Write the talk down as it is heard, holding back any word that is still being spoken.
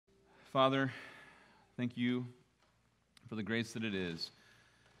Father, thank you for the grace that it is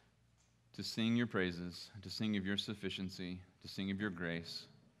to sing your praises, to sing of your sufficiency, to sing of your grace,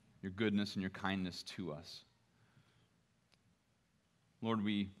 your goodness and your kindness to us. Lord,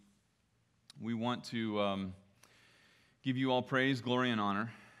 we want to give you all praise, glory, and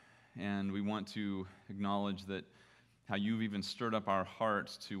honor, and we want to acknowledge that how you've even stirred up our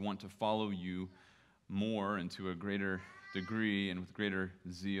hearts to want to follow you more and to a greater degree and with greater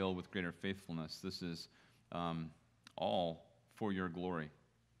zeal, with greater faithfulness. This is all for your glory.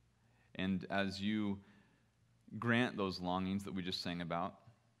 And as you grant those longings that we just sang about,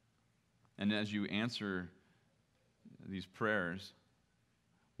 and as you answer these prayers,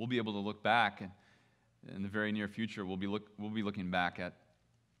 we'll be able to look back in the very near future. We'll be looking back at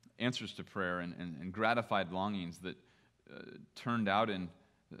answers to prayer and gratified longings that turned out in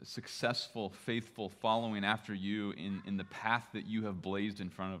successful, faithful following after you in the path that you have blazed in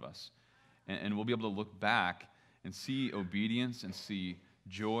front of us. And we'll be able to look back and see obedience and see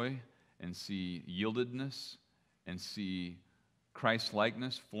joy and see yieldedness and see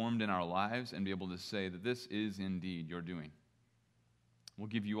Christ-likeness formed in our lives and be able to say that this is indeed your doing. We'll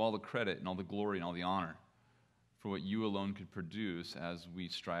give you all the credit and all the glory and all the honor for what you alone could produce as we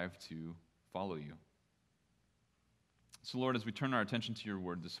strive to follow you. So, Lord, as we turn our attention to your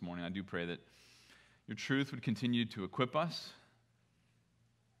word this morning, I do pray that your truth would continue to equip us.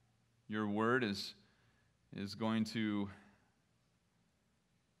 Your word is going to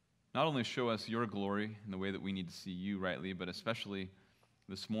not only show us your glory in the way that we need to see you rightly, but especially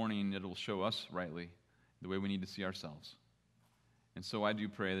this morning, it will show us rightly the way we need to see ourselves. And so I do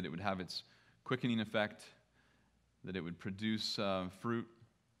pray that it would have its quickening effect, that it would produce fruit,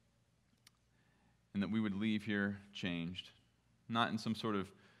 and that we would leave here changed, not in some sort of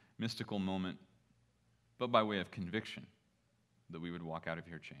mystical moment, but by way of conviction, that we would walk out of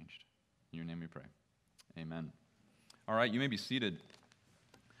here changed. In your name we pray. Amen. All right, you may be seated.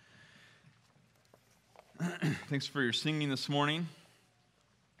 Thanks for your singing this morning.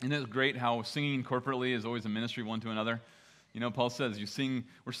 Isn't it great how singing corporately is always a ministry one to another? You know, Paul says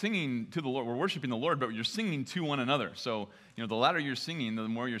we're singing to the Lord, we're worshiping the Lord, but you're singing to one another. So, you know, the louder you're singing, the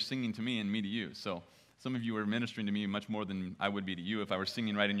more you're singing to me and me to you. So some of you are ministering to me much more than I would be to you if I were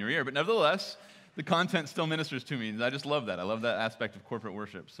singing right in your ear. But nevertheless, the content still ministers to me. And I just love that. I love that aspect of corporate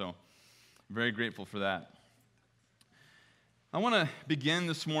worship. So I'm very grateful for that. I want to begin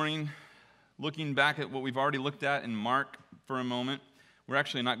this morning looking back at what we've already looked at in Mark for a moment. We're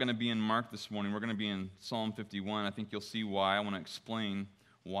actually not going to be in Mark this morning. We're going to be in Psalm 51. I think you'll see why. I want to explain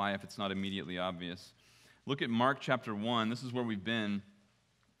why if it's not immediately obvious. Look at Mark chapter 1. This is where we've been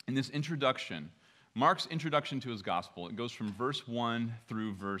in this introduction. Mark's introduction to his gospel. It goes from verse 1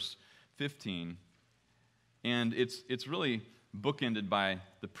 through verse 15. And it's really bookended by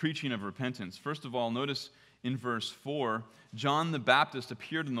the preaching of repentance. First of all, notice in verse 4, John the Baptist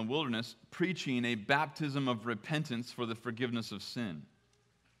appeared in the wilderness preaching a baptism of repentance for the forgiveness of sin.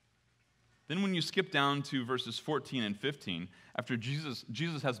 Then when you skip down to verses 14 and 15, after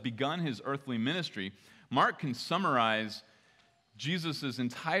Jesus has begun his earthly ministry, Mark can summarize Jesus'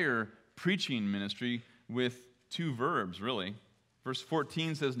 entire preaching ministry with two verbs, really. Verse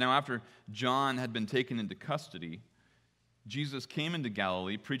 14 says, "Now after John had been taken into custody, Jesus came into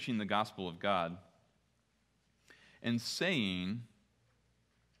Galilee preaching the gospel of God and saying,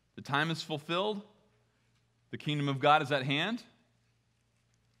 'The time is fulfilled, the kingdom of God is at hand.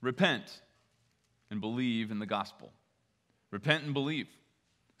 Repent and believe in the gospel.'" Repent and believe.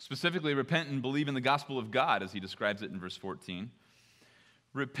 Specifically, repent and believe in the gospel of God, as he describes it in verse 14.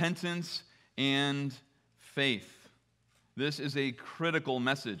 Repentance and faith. This is a critical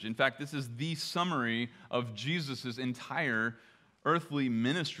message. In fact, this is the summary of Jesus' entire earthly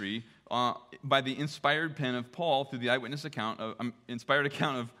ministry by the inspired pen of Paul through the eyewitness account of inspired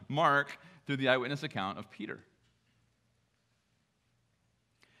account of Mark through the eyewitness account of Peter.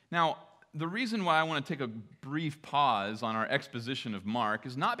 Now, the reason why I want to take a brief pause on our exposition of Mark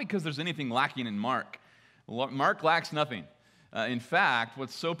is not because there's anything lacking in Mark. Mark lacks nothing. In fact,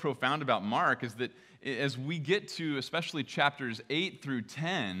 what's so profound about Mark is that as we get to especially chapters 8 through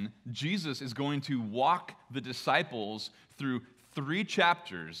 10, Jesus is going to walk the disciples through 3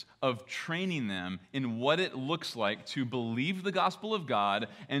 chapters of training them in what it looks like to believe the gospel of God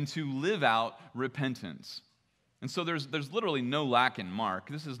and to live out repentance. And so there's literally no lack in Mark.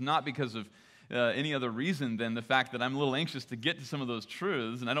 This is not because of any other reason than the fact that I'm a little anxious to get to some of those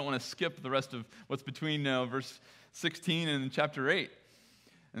truths, and I don't want to skip the rest of what's between verse 16 and chapter 8.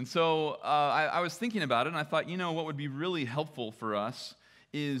 And so I was thinking about it, and I thought, what would be really helpful for us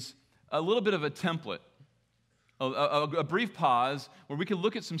is a little bit of a template a brief pause where we could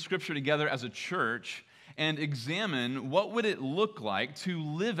look at some scripture together as a church and examine what would it look like to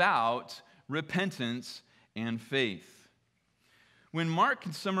live out repentance and faith. When Mark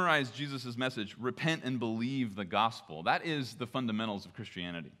can summarize Jesus' message, repent and believe the gospel, that is the fundamentals of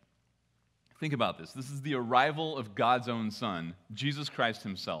Christianity. Think about this. This is the arrival of God's own Son, Jesus Christ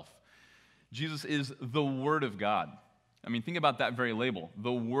himself. Jesus is the Word of God. I mean, think about that very label,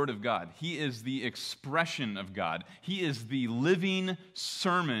 the Word of God. He is the expression of God. He is the living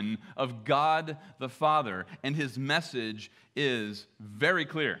sermon of God the Father, and his message is very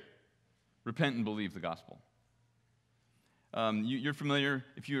clear. Repent and believe the gospel. You're familiar,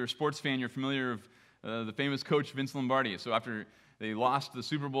 if you're a sports fan, you're familiar with the famous coach Vince Lombardi. So after they lost the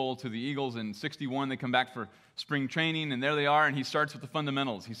Super Bowl to the Eagles in '61, they come back for spring training, and there they are, and he starts with the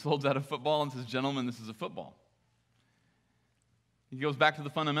fundamentals. He holds out a football and says, "Gentlemen, this is a football." He goes back to the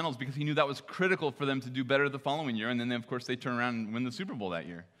fundamentals because he knew that was critical for them to do better the following year, and then, of course, they turn around and win the Super Bowl that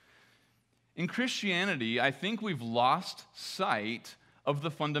year. In Christianity, I think we've lost sight of the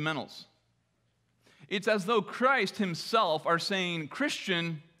fundamentals. It's as though Christ himself are saying,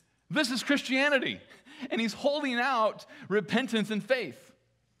 "Christian, this is Christianity," and he's holding out repentance and faith.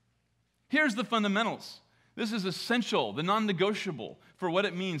 Here's the fundamentals. This is essential, the non-negotiable for what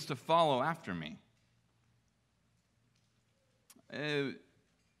it means to follow after me.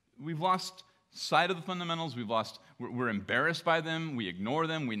 We've lost sight of the fundamentals. We're embarrassed by them. We ignore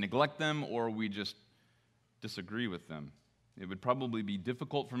them. We neglect them, or we just disagree with them. It would probably be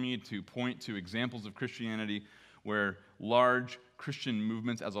difficult for me to point to examples of Christianity where large Christian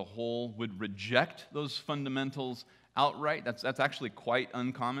movements as a whole would reject those fundamentals outright. That's actually quite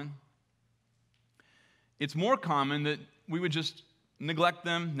uncommon. It's more common that we would just neglect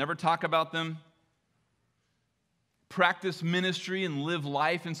them, never talk about them, practice ministry and live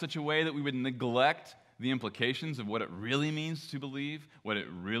life in such a way that we would neglect the implications of what it really means to believe, what it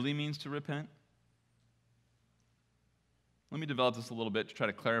really means to repent. Let me develop this a little bit to try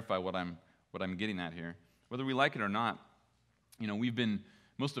to clarify what I'm getting at here. Whether we like it or not,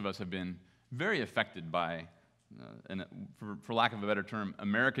 most of us have been very affected by, for lack of a better term,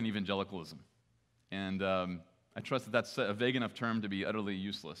 American evangelicalism. And I trust that that's a vague enough term to be utterly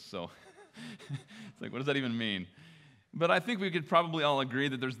useless. So it's like, what does that even mean? But I think we could probably all agree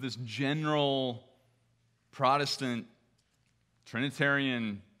that there's this general Protestant,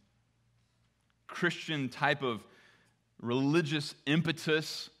 Trinitarian, Christian type of religious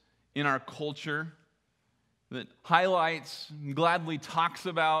impetus in our culture that highlights and gladly talks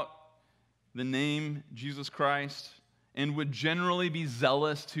about the name Jesus Christ and would generally be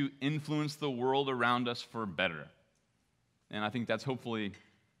zealous to influence the world around us for better. And I think that's hopefully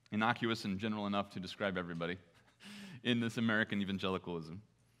innocuous and general enough to describe everybody in this American evangelicalism.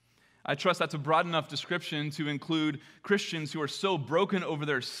 I trust that's a broad enough description to include Christians who are so broken over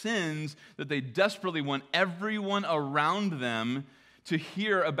their sins that they desperately want everyone around them to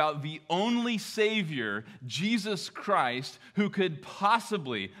hear about the only Savior, Jesus Christ, who could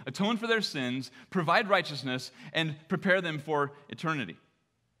possibly atone for their sins, provide righteousness, and prepare them for eternity.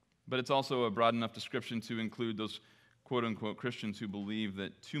 But it's also a broad enough description to include those quote-unquote Christians who believe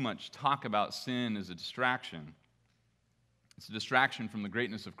that too much talk about sin is a distraction. It's a distraction from the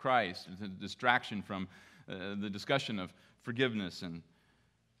greatness of Christ. It's a distraction from the discussion of forgiveness. And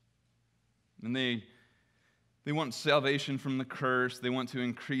they want salvation from the curse. They want to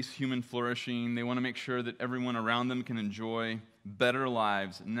increase human flourishing. They want to make sure that everyone around them can enjoy better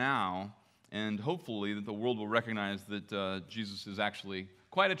lives now. And hopefully that the world will recognize that Jesus is actually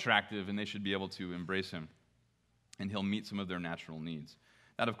quite attractive and they should be able to embrace him. And he'll meet some of their natural needs.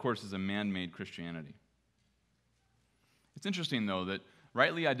 That, of course, is a man-made Christianity. It's interesting, though, that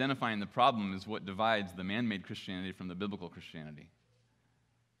rightly identifying the problem is what divides the man-made Christianity from the biblical Christianity.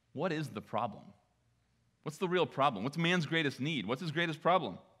 What is the problem? What's the real problem? What's man's greatest need? What's his greatest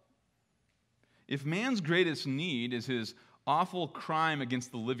problem? If man's greatest need is his awful crime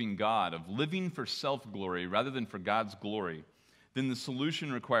against the living God of living for self-glory rather than for God's glory, then the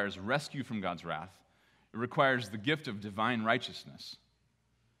solution requires rescue from God's wrath. It requires the gift of divine righteousness.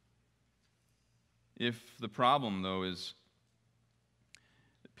 If the problem, though, is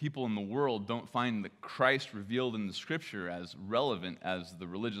that people in the world don't find the Christ revealed in the Scripture as relevant as the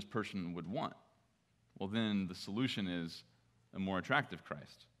religious person would want, well, then the solution is a more attractive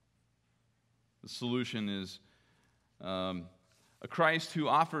Christ. The solution is a Christ who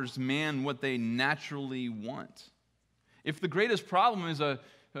offers man what they naturally want. If the greatest problem is a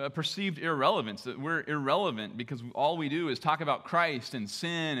perceived irrelevance, that we're irrelevant because all we do is talk about Christ and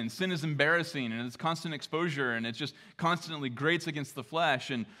sin is embarrassing, and it's constant exposure, and it just constantly grates against the flesh,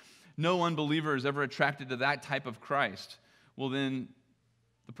 and no unbeliever is ever attracted to that type of Christ, well then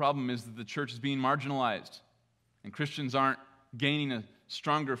the problem is that the church is being marginalized and Christians aren't gaining a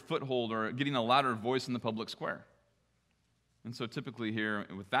stronger foothold or getting a louder voice in the public square. And so typically here,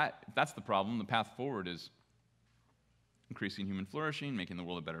 with that, if that's the problem, the path forward is increasing human flourishing, making the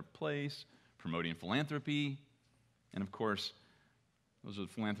world a better place, promoting philanthropy, and of course, those are the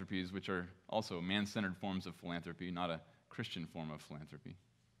philanthropies which are also man-centered forms of philanthropy, not a Christian form of philanthropy.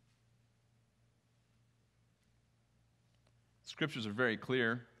 Scriptures are very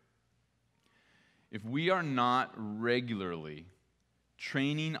clear. If we are not regularly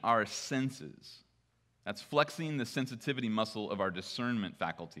training our senses, that's flexing the sensitivity muscle of our discernment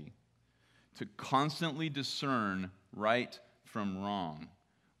faculty, to constantly discern right from wrong,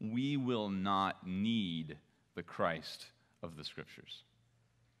 we will not need the Christ of the Scriptures.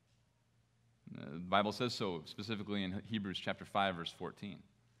 The Bible says so specifically in Hebrews chapter 5, verse 14.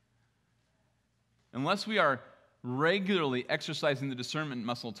 Unless we are regularly exercising the discernment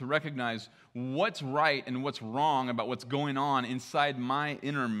muscle to recognize what's right and what's wrong about what's going on inside my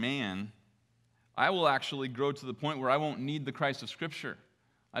inner man, I will actually grow to the point where I won't need the Christ of Scripture.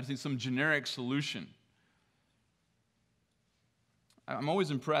 I just need some generic solution. I'm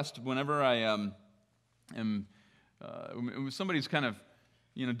always impressed whenever I am somebody's kind of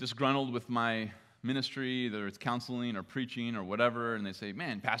disgruntled with my ministry, whether it's counseling or preaching or whatever, and they say,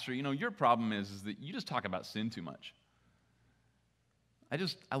 "Man, Pastor, your problem is that you just talk about sin too much."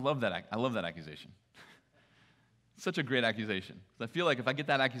 I love that. I love that accusation. Such a great accusation. I feel like if I get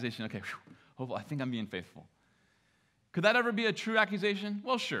that accusation, okay, hopefully, I think I'm being faithful. Could that ever be a true accusation?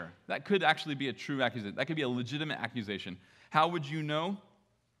 Well, sure. That could actually be a true accusation. That could be a legitimate accusation. How would you know?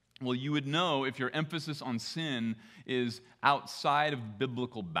 Well, you would know if your emphasis on sin is outside of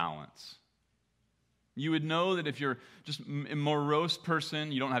biblical balance. You would know that if you're just a morose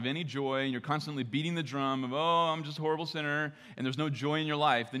person, you don't have any joy, and you're constantly beating the drum of, "Oh, I'm just a horrible sinner," and there's no joy in your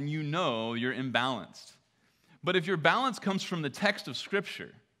life, then you know you're imbalanced. But if your balance comes from the text of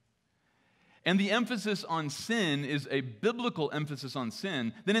Scripture, and the emphasis on sin is a biblical emphasis on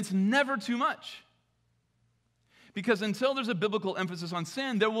sin, then it's never too much. Because until there's a biblical emphasis on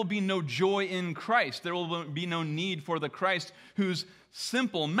sin, there will be no joy in Christ. There will be no need for the Christ whose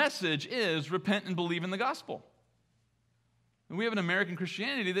simple message is repent and believe in the gospel. And we have an American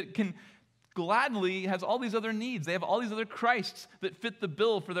Christianity that can gladly has all these other needs. They have all these other Christs that fit the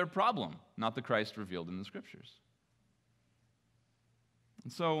bill for their problem, not the Christ revealed in the Scriptures.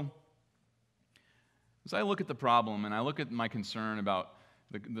 And so, as I look at the problem and I look at my concern about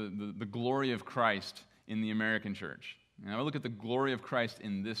the glory of Christ in the American church, and I look at the glory of Christ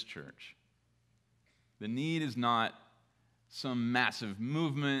in this church, the need is not some massive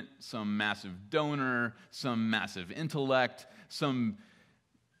movement, some massive donor, some massive intellect,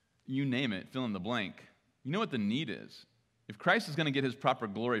 you name it, fill in the blank. You know what the need is? If Christ is going to get his proper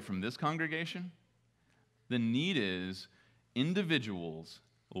glory from this congregation, the need is individuals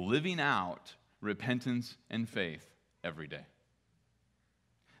living out repentance and faith every day.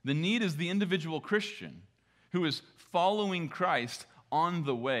 The need is the individual Christian who is following Christ on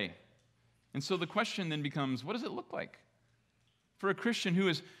the way. And so the question then becomes, what does it look like for a Christian who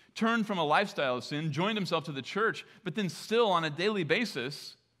has turned from a lifestyle of sin, joined himself to the church, but then still on a daily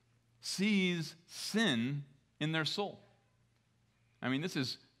basis sees sin in their soul? I mean, this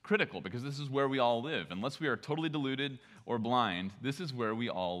is critical because this is where we all live. Unless we are totally deluded or blind, this is where we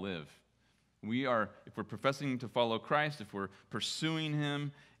all live. If we're professing to follow Christ, if we're pursuing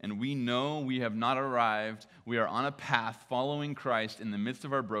him, and we know we have not arrived, we are on a path following Christ in the midst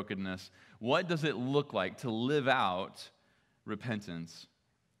of our brokenness, what does it look like to live out repentance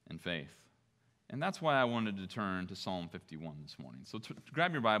and faith? And that's why I wanted to turn to Psalm 51 this morning. So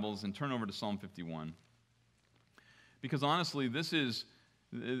grab your Bibles and turn over to Psalm 51. Because honestly, it's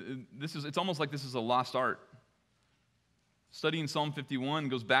almost like this is a lost art. Studying Psalm 51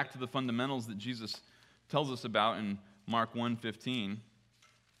 goes back to the fundamentals that Jesus tells us about in Mark 1:15.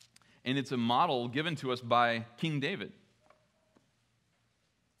 And it's a model given to us by King David.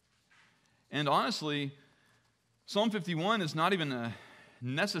 And honestly, Psalm 51 is not even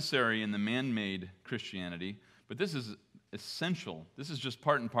necessary in the man-made Christianity, but this is essential. This is just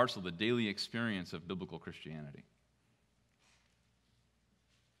part and parcel of the daily experience of biblical Christianity.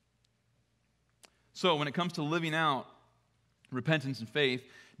 So when it comes to living out repentance and faith,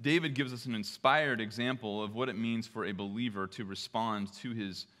 David gives us an inspired example of what it means for a believer to respond to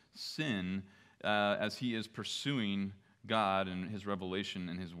his sin as he is pursuing God and his revelation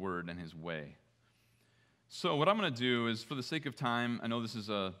and his word and his way. So what I'm going to do is, for the sake of time, I know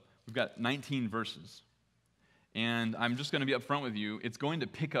we've got 19 verses. And I'm just going to be upfront with you, it's going to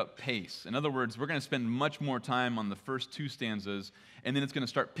pick up pace. In other words, we're going to spend much more time on the first 2 stanzas, and then it's going to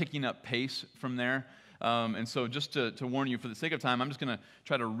start picking up pace from there. And so just to warn you, for the sake of time, I'm just going to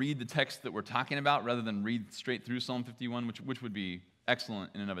try to read the text that we're talking about rather than read straight through Psalm 51, which would be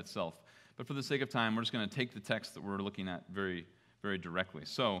excellent in and of itself. But for the sake of time, we're just going to take the text that we're looking at very, very directly.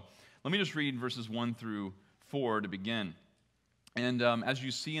 So let me just read verses 1 through 4 to begin. And as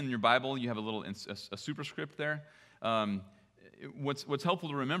you see in your Bible, you have a superscript there. What's helpful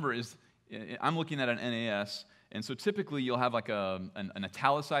to remember is I'm looking at an NAS, and so typically you'll have like an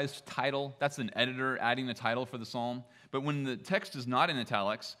italicized title. That's an editor adding a title for the psalm. But when the text is not in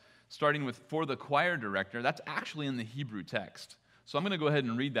italics, starting with "for the choir director," that's actually in the Hebrew text. So I'm going to go ahead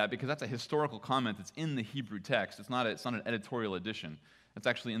and read that because that's a historical comment that's in the Hebrew text. It's not an editorial addition. It's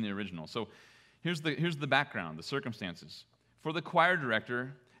actually in the original. So here's the background, the circumstances. For the choir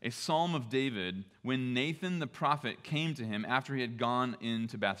director, a psalm of David when Nathan the prophet came to him after he had gone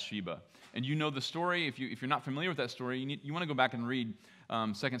into Bathsheba. And you know the story. If you're not familiar with that story, you want to go back and read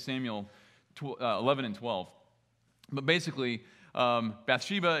 2 Samuel 11 and 12. But basically,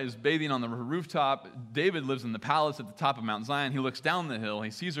 Bathsheba is bathing on the rooftop. David lives in the palace at the top of Mount Zion. He looks down the hill.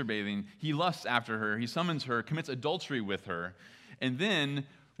 He sees her bathing. He lusts after her. He summons her, commits adultery with her. And then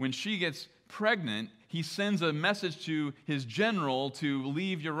when she gets pregnant, he sends a message to his general to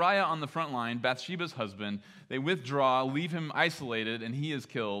leave Uriah on the front line, Bathsheba's husband. They withdraw, leave him isolated, and he is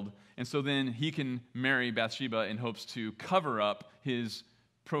killed. And so then he can marry Bathsheba in hopes to cover up his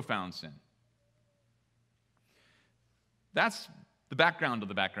profound sin. That's the background of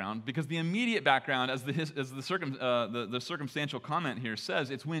the background, because the immediate background, as the circumstantial comment here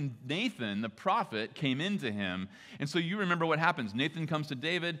says, it's when Nathan, the prophet, came into him. And so you remember what happens. Nathan comes to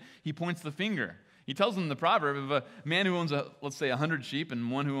David. He points the finger. He tells him the proverb of a man who owns, let's say, 100 sheep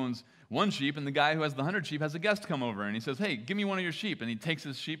and one who owns 1 sheep, and the guy who has the 100 sheep has a guest come over, and he says, hey, give me one of your sheep. And he takes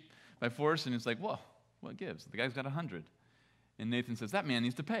his sheep by force, and it's like, whoa, what gives? The guy's got 100. And Nathan says, that man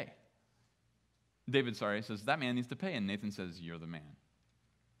needs to pay. David says, that man needs to pay. And Nathan says, you're the man.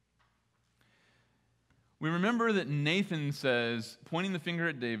 We remember that Nathan says, pointing the finger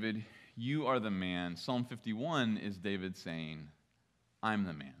at David, you are the man. Psalm 51 is David saying, I'm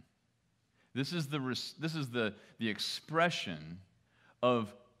the man. This is the expression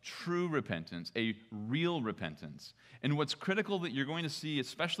of true repentance, a real repentance. And what's critical that you're going to see,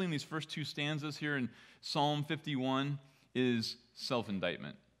 especially in these first 2 stanzas here in Psalm 51, is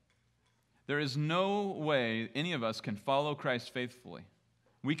self-indictment. There is no way any of us can follow Christ faithfully.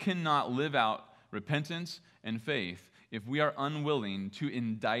 We cannot live out repentance and faith if we are unwilling to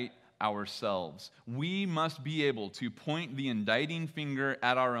indict ourselves. We must be able to point the indicting finger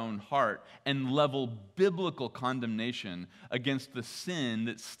at our own heart and level biblical condemnation against the sin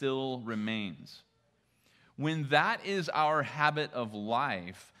that still remains. When that is our habit of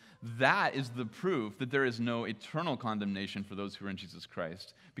life, that is the proof that there is no eternal condemnation for those who are in Jesus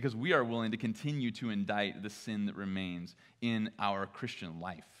Christ, because we are willing to continue to indict the sin that remains in our Christian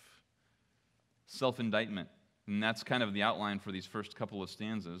life. Self-indictment. And that's kind of the outline for these first couple of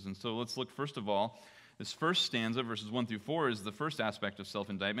stanzas. And so let's look, first of all, this first stanza, verses 1 through 4, is the first aspect of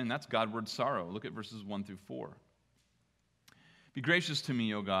self-indictment, and that's Godward sorrow. Look at verses 1 through 4. Be gracious to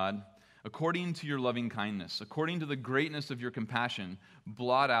me, O God, according to your loving kindness, according to the greatness of your compassion,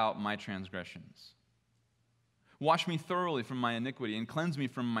 blot out my transgressions. Wash me thoroughly from my iniquity and cleanse me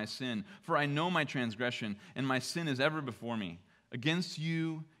from my sin, for I know my transgression, and my sin is ever before me. Against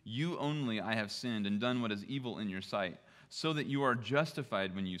you, you only, I have sinned and done what is evil in your sight, so that you are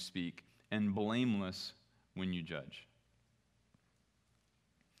justified when you speak and blameless when you judge.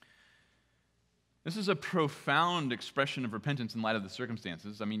 This is a profound expression of repentance in light of the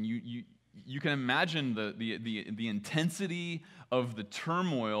circumstances. I mean, you can imagine the intensity of the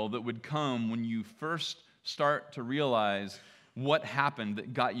turmoil that would come when you first start to realize what happened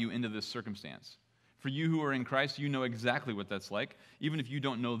that got you into this circumstance. For you who are in Christ, you know exactly what that's like, even if you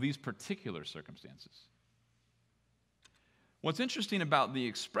don't know these particular circumstances. What's interesting about the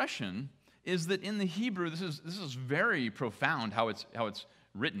expression is that in the Hebrew, this is very profound how it's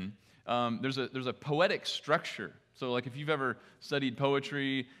written. There's a poetic structure. So like if you've ever studied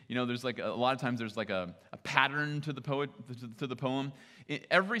poetry, you know, there's like a lot of times there's like a pattern to the poem.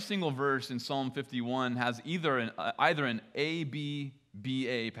 Every single verse in Psalm 51 has either an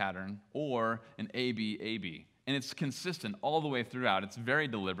A-B-B-A pattern or an A-B-A-B. And it's consistent all the way throughout. It's very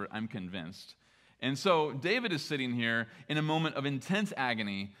deliberate, I'm convinced. And so David is sitting here in a moment of intense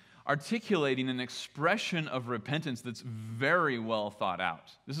agony. articulating an expression of repentance that's very well thought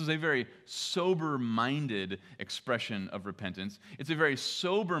out. This is a very sober-minded expression of repentance. It's a very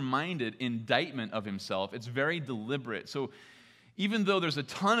sober-minded indictment of himself. It's very deliberate. So even though there's a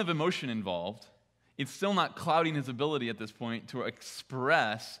ton of emotion involved, it's still not clouding his ability at this point to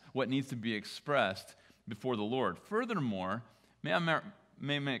express what needs to be expressed before the Lord. Furthermore, may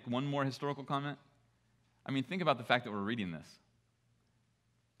I make one more historical comment? I mean, think about the fact that we're reading this.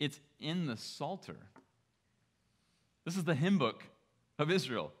 It's in the Psalter. This is the hymn book of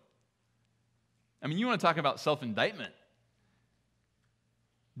Israel. I mean, you want to talk about self-indictment.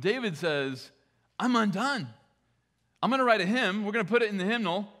 David says, I'm undone. I'm going to write a hymn. We're going to put it in the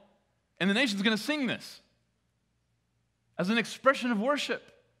hymnal, and the nation's going to sing this as an expression of worship.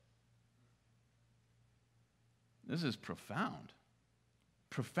 This is profound.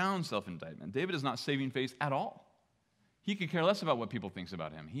 Profound self-indictment. David is not saving face at all. He could care less about what people think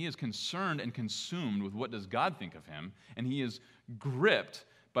about him. He is concerned and consumed with what does God think of him, and he is gripped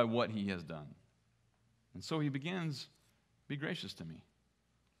by what he has done. And so he begins, be gracious to me.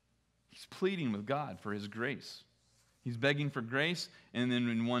 He's pleading with God for his grace. He's begging for grace, and then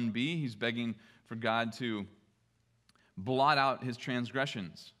in 1b, he's begging for God to blot out his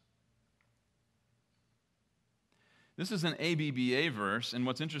transgressions. This is an ABBA verse, and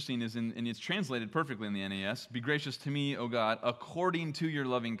what's interesting is, and it's translated perfectly in the NAS, be gracious to me, O God, according to your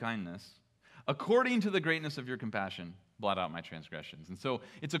loving kindness, according to the greatness of your compassion, blot out my transgressions. And so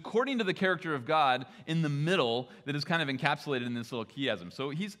it's according to the character of God in the middle that is kind of encapsulated in this little chiasm.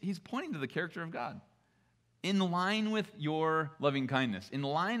 So he's pointing to the character of God in line with your loving kindness, in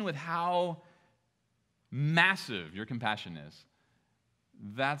line with how massive your compassion is.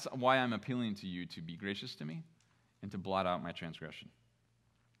 That's why I'm appealing to you to be gracious to me and to blot out my transgression.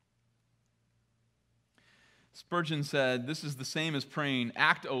 Spurgeon said, this is the same as praying,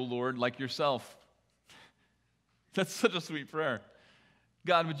 act, O Lord, like yourself. That's such a sweet prayer.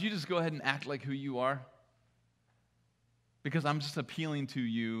 God, would you just go ahead and act like who you are? Because I'm just appealing to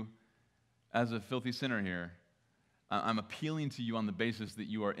you as a filthy sinner here. I'm appealing to you on the basis that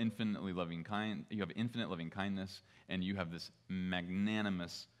you are infinitely loving kind, you have infinite loving kindness, and you have this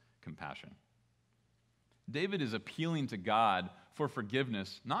magnanimous compassion. David is appealing to God for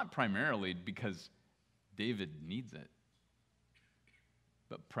forgiveness, not primarily because David needs it,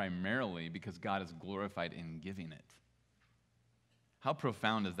 but primarily because God is glorified in giving it. How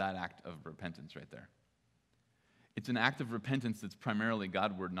profound is that act of repentance right there? It's an act of repentance that's primarily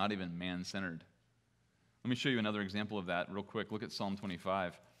Godward, not even man-centered. Let me show you another example of that real quick. Look at Psalm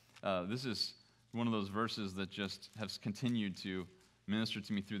 25. This is one of those verses that just has continued to minister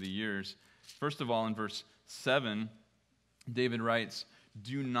to me through the years. First of all, in verse 7, David writes,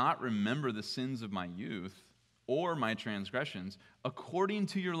 do not remember the sins of my youth or my transgressions. According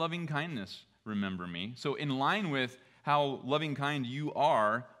to your loving kindness, remember me. So in line with how loving kind you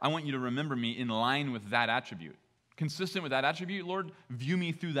are, I want you to remember me in line with that attribute. Consistent with that attribute, Lord, view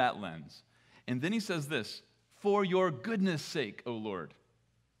me through that lens. And then he says this, for your goodness' sake, O Lord.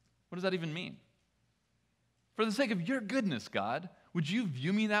 What does that even mean? For the sake of your goodness, God, would you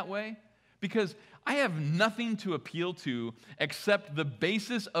view me that way? Because I have nothing to appeal to except the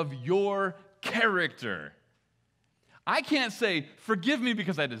basis of your character. I can't say, forgive me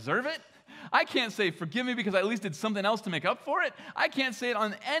because I deserve it. I can't say, forgive me because I at least did something else to make up for it. I can't say it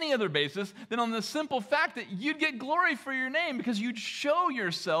on any other basis than on the simple fact that you'd get glory for your name because you'd show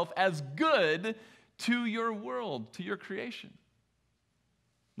yourself as good to your world, to your creation.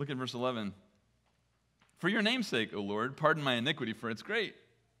 Look at verse 11. For your name's sake, O Lord, pardon my iniquity, for it's great.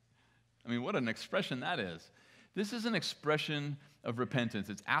 I mean, what an expression that is. This is an expression of repentance.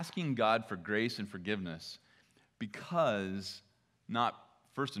 It's asking God for grace and forgiveness because, not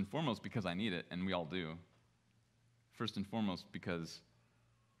first and foremost because I need it, and we all do. First and foremost because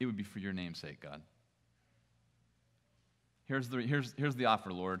it would be for your name's sake, God. Here's the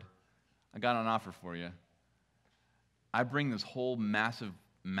offer, Lord. I got an offer for you. I bring this whole massive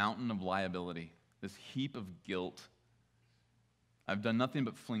mountain of liability, this heap of guilt. I've done nothing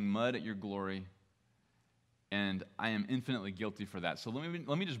but fling mud at your glory, and I am infinitely guilty for that. So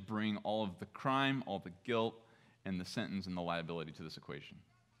let me just bring all of the crime, all the guilt, and the sentence and the liability to this equation.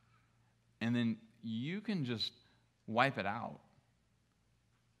 And then you can just wipe it out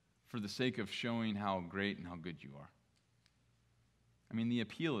for the sake of showing how great and how good you are. I mean, the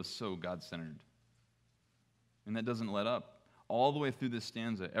appeal is so God-centered. And that doesn't let up. All the way through this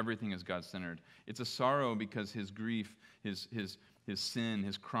stanza, everything is God-centered. It's a sorrow because his grief, his sin,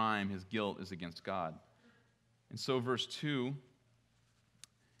 his crime, his guilt is against God. And so verse 2,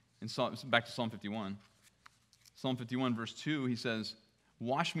 back to Psalm 51. Psalm 51, verse 2, he says,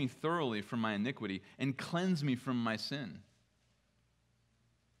 Wash me thoroughly from my iniquity and cleanse me from my sin.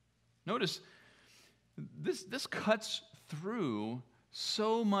 Notice, this cuts through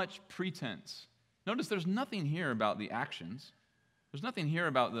so much pretense. Notice there's nothing here about the actions. There's nothing here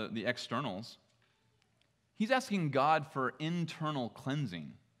about the externals. He's asking God for internal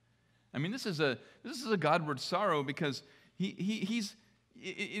cleansing. I mean, this is a Godward sorrow because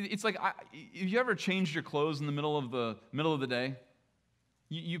it's like, have you ever changed your clothes in the middle of the day?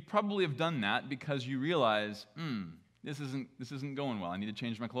 You probably have done that because you realize, this isn't going well. I need to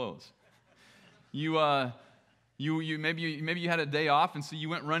change my clothes. Maybe you had a day off, and so you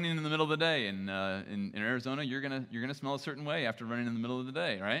went running in the middle of the day. And in Arizona, you're gonna smell a certain way after running in the middle of the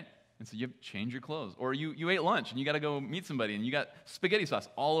day, right? And so you have to change your clothes. Or you ate lunch, and you got to go meet somebody, and you got spaghetti sauce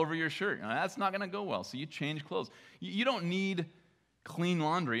all over your shirt. Now, that's not gonna go well. So you change clothes. You don't need clean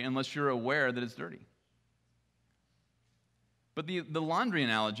laundry unless you're aware that it's dirty. But the laundry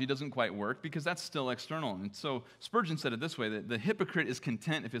analogy doesn't quite work because that's still external. And so Spurgeon said it this way, that the hypocrite is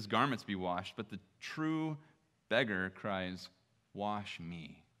content if his garments be washed, but the true beggar cries, wash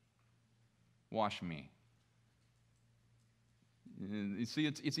me. Wash me. You see,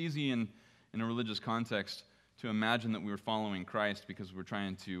 it's easy in a religious context to imagine that we were following Christ because we're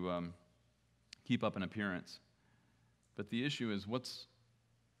trying to keep up an appearance. But the issue is, what's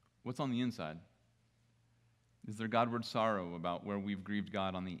on the inside? Is there Godward sorrow about where we've grieved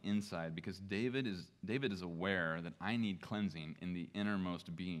God on the inside? Because David is aware that I need cleansing in the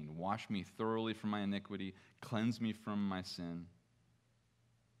innermost being. Wash me thoroughly from my iniquity. Cleanse me from my sin.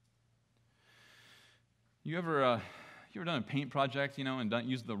 You ever done a paint project, and don't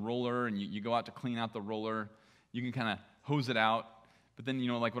use the roller, and you go out to clean out the roller? You can kind of hose it out, but then,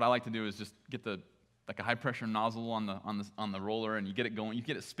 like what I like to do is just get a high pressure nozzle on the roller, and you get it going, you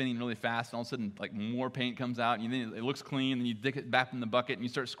get it spinning really fast, and all of a sudden more paint comes out, and then it looks clean, and you dig it back in the bucket, and you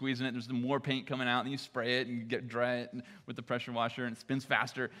start squeezing it, there's more paint coming out, and you spray it, and you dry it with the pressure washer, and it spins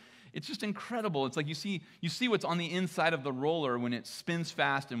faster. It's just incredible. It's like you see what's on the inside of the roller when it spins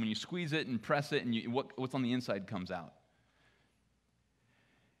fast, and when you squeeze it and press it, and what's on the inside comes out.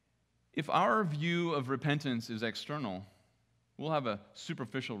 If our view of repentance is external, we'll have a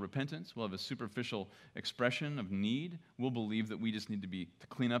superficial repentance. We'll have a superficial expression of need. We'll believe that we just need to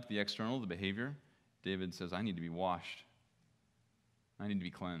clean up the external, the behavior. David says, I need to be washed. I need to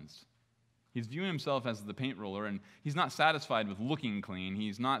be cleansed. He's viewing himself as the paint roller, and he's not satisfied with looking clean.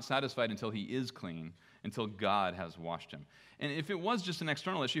 He's not satisfied until he is clean, until God has washed him. And if it was just an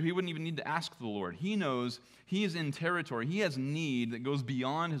external issue, he wouldn't even need to ask the Lord. He knows he is in territory. He has need that goes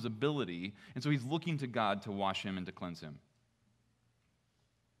beyond his ability, and so he's looking to God to wash him and to cleanse him.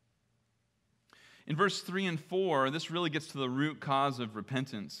 In verse 3 and 4, this really gets to the root cause of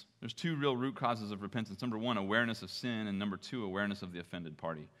repentance. There's two real root causes of repentance. Number one, awareness of sin, and number two, awareness of the offended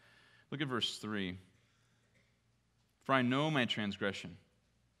party. Look at verse 3. For I know my transgression.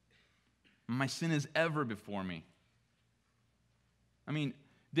 My sin is ever before me. I mean,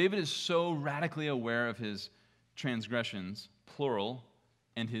 David is so radically aware of his transgressions, plural,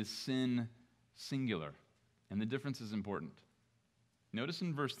 and his sin, singular. And the difference is important. Notice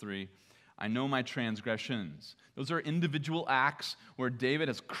in verse 3, I know my transgressions. Those are individual acts where David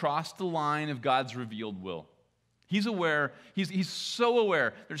has crossed the line of God's revealed will. He's aware. He's so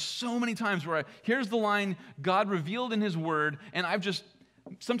aware. There's so many times where here's the line God revealed in his word, and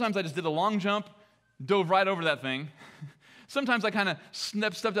sometimes I just did a long jump, dove right over that thing. Sometimes I kind of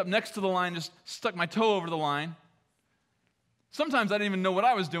stepped up next to the line, just stuck my toe over the line. Sometimes I didn't even know what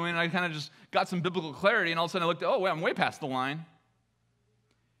I was doing, and I kind of just got some biblical clarity, and all of a sudden I looked, I'm way past the line.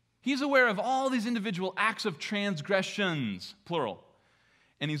 He's aware of all these individual acts of transgressions, plural.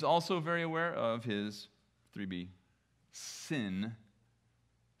 And he's also very aware of his 3b, sin,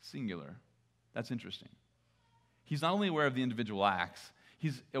 singular. That's interesting. He's not only aware of the individual acts,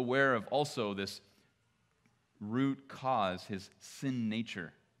 he's aware of also this root cause, his sin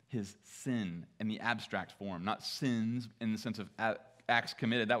nature, his sin in the abstract form, not sins in the sense of acts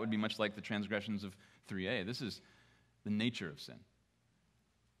committed. That would be much like the transgressions of 3a. This is the nature of sin.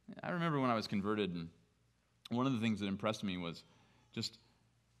 I remember when I was converted, and one of the things that impressed me was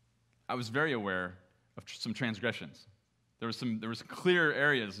I was very aware of some transgressions. There was clear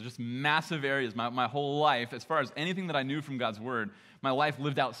areas, just massive areas. My whole life, as far as anything that I knew from God's word, my life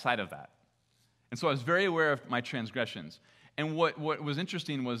lived outside of that. And so I was very aware of my transgressions. And what was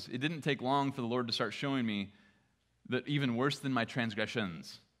interesting was it didn't take long for the Lord to start showing me that even worse than my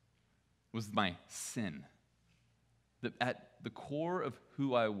transgressions was my sin. That at the core of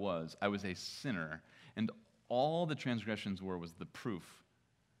who I was a sinner, and all the transgressions was the proof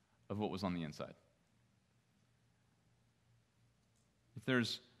of what was on the inside.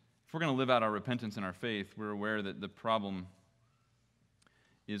 If we're going to live out our repentance and our faith, we're aware that the problem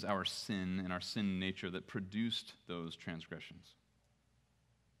is our sin and our sin nature that produced those transgressions.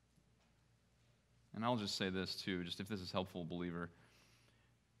 And I'll just say this too, just if this is helpful, believer,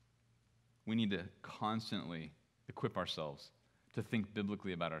 we need to constantly equip ourselves to think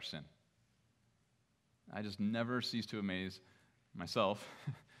biblically about our sin. I just never cease to amaze myself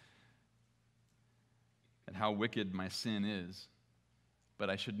at how wicked my sin is, but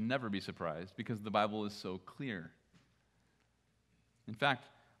I should never be surprised because the Bible is so clear. In fact,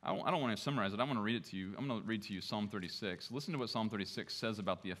 I don't want to summarize it. I want to read it to you. I'm going to read to you Psalm 36. Listen to what Psalm 36 says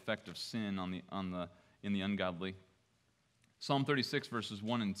about the effect of sin in the ungodly. Psalm 36, verses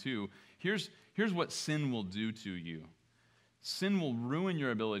 1 and 2. Here's what sin will do to you. Sin will ruin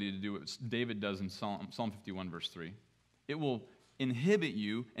your ability to do what David does in Psalm 51, verse 3. It will inhibit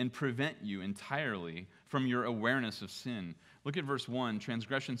you and prevent you entirely from your awareness of sin. Look at verse 1.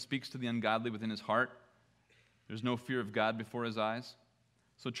 Transgression speaks to the ungodly within his heart. There's no fear of God before his eyes.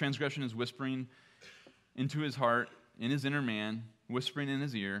 So transgression is whispering into his heart, in his inner man, whispering in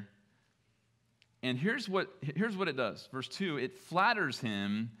his ear. And here's what it does. Verse 2, it flatters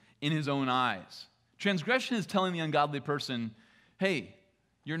him in his own eyes. Transgression is telling the ungodly person, hey,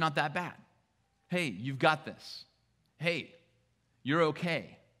 you're not that bad. Hey, you've got this. Hey, you're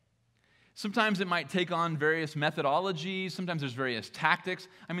okay. Sometimes it might take on various methodologies. Sometimes there's various tactics.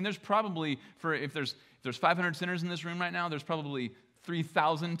 I mean, there's probably, if there's 500 sinners in this room right now, there's probably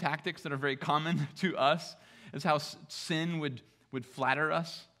 3,000 tactics that are very common to us as how sin would flatter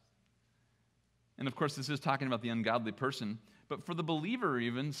us. And of course, this is talking about the ungodly person. But for the believer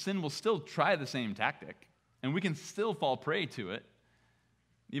even, sin will still try the same tactic. And we can still fall prey to it,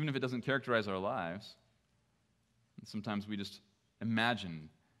 even if it doesn't characterize our lives. And sometimes we just imagine,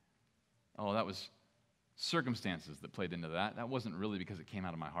 oh, that was circumstances that played into that. That wasn't really because it came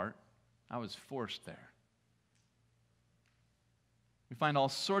out of my heart. I was forced there. We find all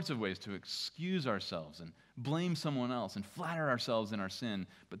sorts of ways to excuse ourselves and blame someone else and flatter ourselves in our sin.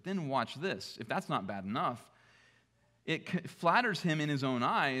 But then watch this. If that's not bad enough, it flatters him in his own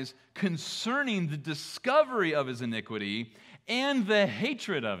eyes concerning the discovery of his iniquity and the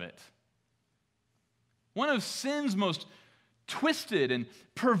hatred of it. One of sin's most twisted and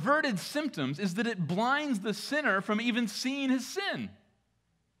perverted symptoms is that it blinds the sinner from even seeing his sin.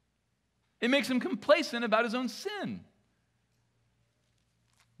 It makes him complacent about his own sin.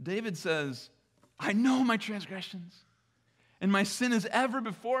 David says, I know my transgressions, and my sin is ever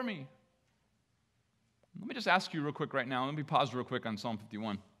before me. Let me just ask you real quick right now. Let me pause real quick on Psalm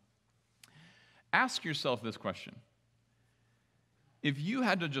 51. Ask yourself this question. If you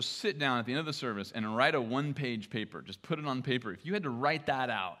had to just sit down at the end of the service and write a one-page paper, just put it on paper, if you had to write that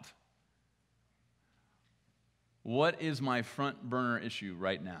out, what is my front burner issue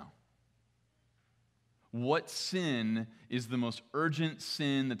right now? What sin is the most urgent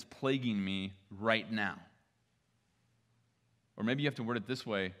sin that's plaguing me right now? Or maybe you have to word it this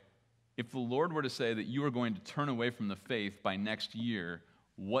way. If the Lord were to say that you are going to turn away from the faith by next year,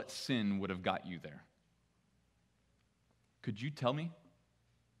 what sin would have got you there? Could you tell me?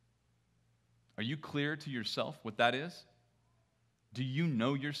 Are you clear to yourself what that is? Do you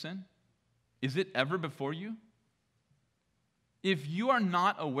know your sin? Is it ever before you? If you are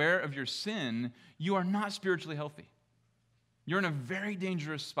not aware of your sin, you are not spiritually healthy. You're in a very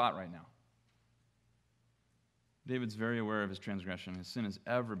dangerous spot right now. David's very aware of his transgression. His sin is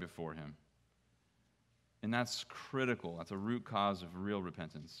ever before him. And that's critical. That's a root cause of real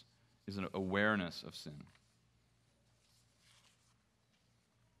repentance, is an awareness of sin.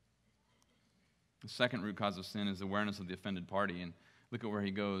 The second root cause of sin is awareness of the offended party. And look at where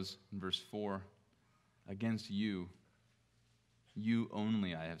he goes in verse 4. Against you, you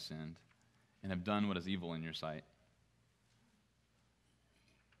only I have sinned and have done what is evil in your sight.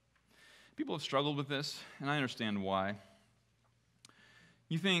 People have struggled with this, and I understand why.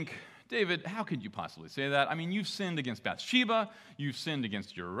 You think, David, how could you possibly say that? I mean, you've sinned against Bathsheba, you've sinned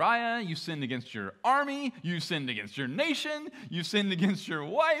against Uriah, you've sinned against your army, you've sinned against your nation, you've sinned against your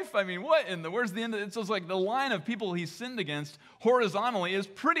wife. I mean, where's the end of it? It's just like the line of people he's sinned against horizontally is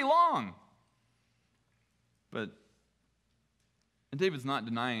pretty long. And David's not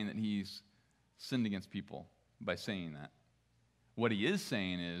denying that he's sinned against people by saying that. What he is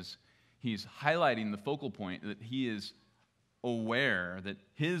saying is he's highlighting the focal point that he is aware that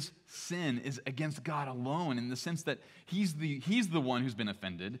his sin is against God alone, in the sense that he's the one who's been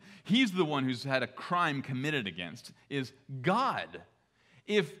offended. He's the one who's had a crime committed against, is God.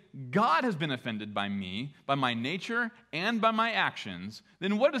 If God has been offended by me, by my nature, and by my actions,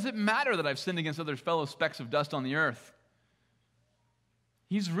 then what does it matter that I've sinned against other fellow specks of dust on the earth?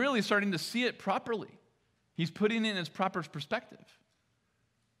 he's really starting to see it properly. He's putting it in its proper perspective.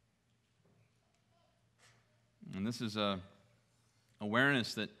 And this is a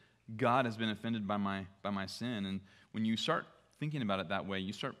awareness that God has been offended by my sin. And when you start thinking about it that way,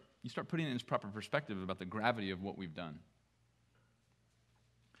 you start putting it in its proper perspective about the gravity of what we've done.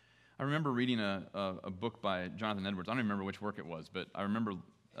 I remember reading a book by Jonathan Edwards. I don't remember which work it was, but I remember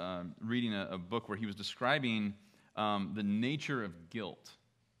reading a book where he was describing the nature of guilt.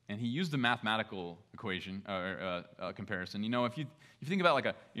 And he used a mathematical equation or comparison. If you think about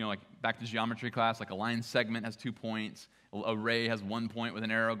like back to geometry class, like a line segment has 2 points, a ray has 1 point with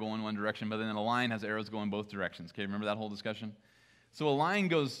an arrow going one direction, but then a line has arrows going both directions. Okay, remember that whole discussion? So a line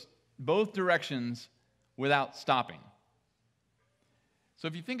goes both directions without stopping. So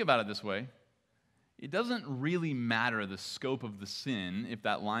if you think about it this way, it doesn't really matter the scope of the sin if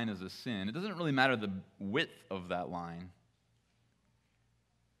that line is a sin. It doesn't really matter the width of that line.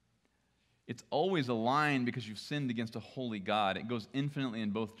 It's always a line because you've sinned against a holy God. It goes infinitely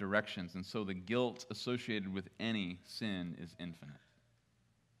in both directions, and so the guilt associated with any sin is infinite.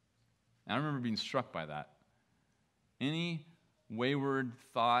 And I remember being struck by that. Any wayward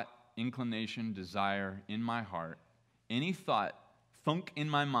thought, inclination, desire in my heart, any thought, thunk in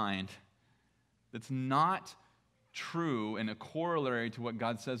my mind that's not true and a corollary to what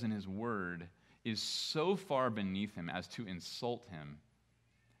God says in His Word is so far beneath Him as to insult Him,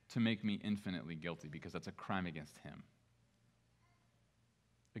 to make me infinitely guilty, because that's a crime against Him.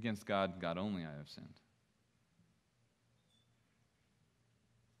 Against God, God only, I have sinned.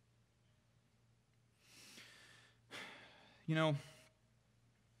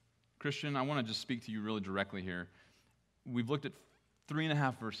 Christian, I want to just speak to you really directly here. We've looked at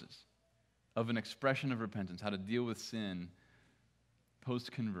 3.5 verses of an expression of repentance, how to deal with sin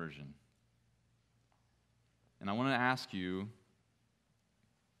post-conversion. And I want to ask you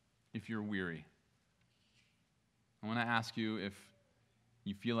if you're weary. I want to ask you if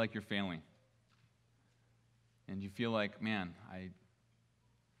you feel like you're failing. And you feel like, man, I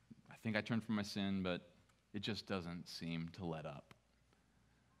think I turned from my sin, but it just doesn't seem to let up.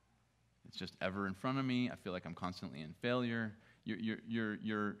 It's just ever in front of me. I feel like I'm constantly in failure.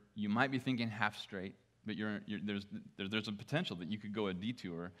 You might be thinking half straight, but there's a potential that you could go a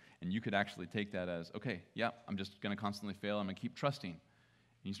detour, and you could actually take that as, okay, yeah, I'm just going to constantly fail. I'm going to keep trusting. And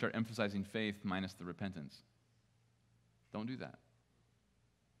you start emphasizing faith minus the repentance. Don't do that.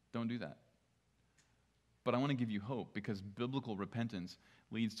 Don't do that. But I want to give you hope, because biblical repentance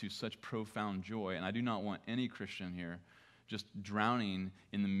leads to such profound joy, and I do not want any Christian here just drowning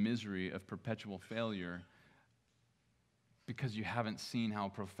in the misery of perpetual failure because you haven't seen how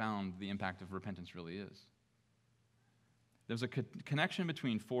profound the impact of repentance really is. There's a connection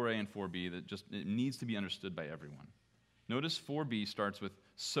between 4a and 4b that it needs to be understood by everyone. Notice 4b starts with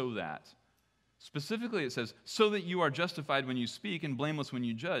so that. Specifically, it says, so that you are justified when you speak and blameless when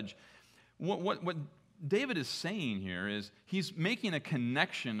you judge. What David is saying here is he's making a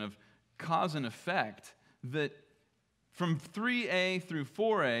connection of cause and effect that from 3a through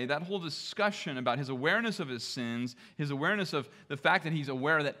 4a, that whole discussion about his awareness of his sins, his awareness of the fact that he's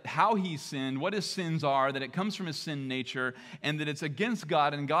aware that how he sinned, what his sins are, that it comes from his sin nature, and that it's against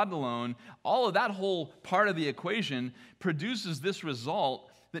God and God alone, all of that whole part of the equation produces this result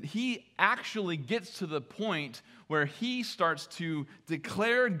that he actually gets to the point where he starts to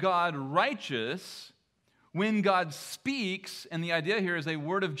declare God righteous when God speaks, and the idea here is a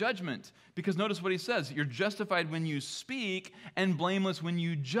word of judgment. Because notice what he says, you're justified when you speak and blameless when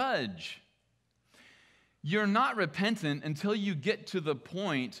you judge. You're not repentant until you get to the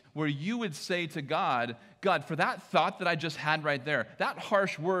point where you would say to God, God, for that thought that I just had right there, that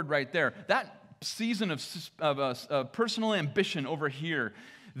harsh word right there, that season of personal ambition over here,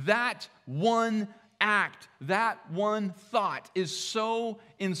 that one act, that one thought is so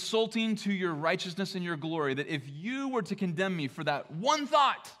insulting to your righteousness and your glory that if you were to condemn me for that one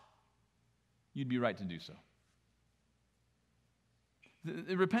thought, you'd be right to do so.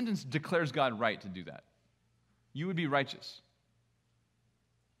 The repentance declares God right to do that. You would be righteous.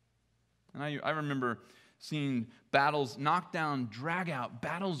 And I remember seeing battles, knock down, drag out,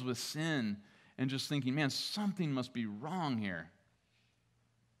 battles with sin, and just thinking, man, something must be wrong here.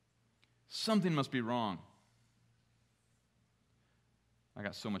 Something must be wrong. I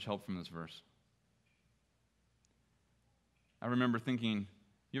got so much help from this verse. I remember thinking,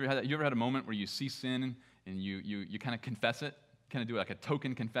 you ever had a moment where you see sin and you kind of confess it, kind of do like a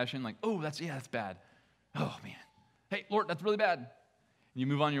token confession, like, oh, that's bad. Oh man, hey Lord, that's really bad. And you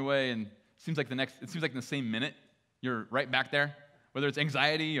move on your way, and it seems like in the same minute you're right back there Whether it's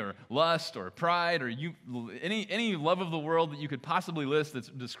anxiety or lust or pride or any love of the world that you could possibly list that's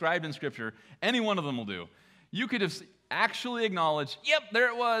described in Scripture, any one of them will do. You could have actually acknowledged, yep, there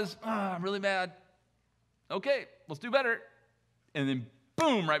it was. I'm really bad. Okay, let's do better. And then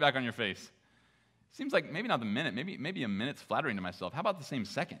boom, right back on your face. Seems like maybe not the minute, maybe a minute's flattering to myself. How about the same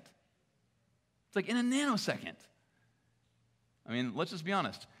second? It's like in a nanosecond. I mean, let's just be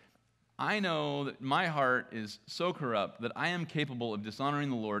honest. I know that my heart is so corrupt that I am capable of dishonoring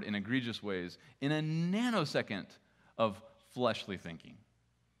the Lord in egregious ways in a nanosecond of fleshly thinking.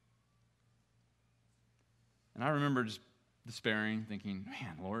 And I remember just despairing, thinking,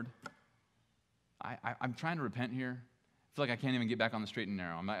 man, Lord, I'm trying to repent here. I feel like I can't even get back on the straight and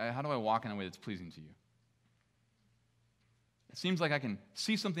narrow. How do I walk in a way that's pleasing to you? It seems like I can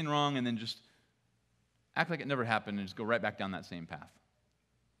see something wrong and then just act like it never happened and just go right back down that same path.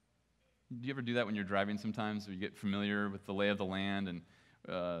 Do you ever do that when you're driving sometimes, or you get familiar with the lay of the land? And,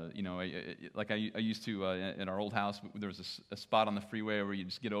 I used to, at our old house, there was a spot on the freeway where you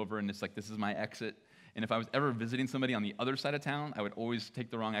just get over and it's like, this is my exit. And if I was ever visiting somebody on the other side of town, I would always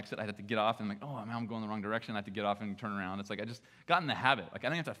take the wrong exit. I'd have to get off and like, oh, I'm going the wrong direction. I have to get off and turn around. It's like I just got in the habit. Like I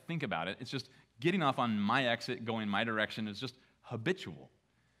don't have to think about it. It's just getting off on my exit, going my direction. It's just habitual.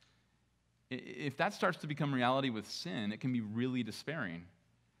 If that starts to become reality with sin, it can be really despairing.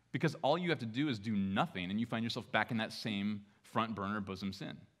 Because all you have to do is do nothing, and you find yourself back in that same front burner bosom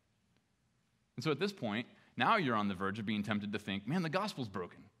sin. And so at this point, now you're on the verge of being tempted to think, man, the gospel's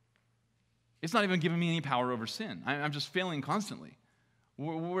broken. It's not even giving me any power over sin. I'm just failing constantly.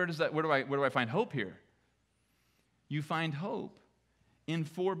 Where do I find hope here? You find hope in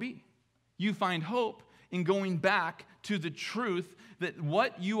 4b. You find hope in going back to the truth that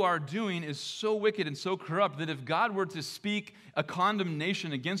what you are doing is so wicked and so corrupt that if God were to speak a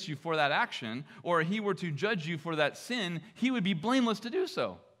condemnation against you for that action, or he were to judge you for that sin, he would be blameless to do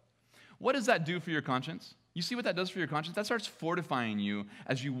so. What does that do for your conscience? You see what that does for your conscience? That starts fortifying you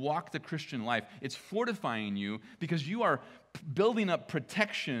as you walk the Christian life. It's fortifying you because you are building up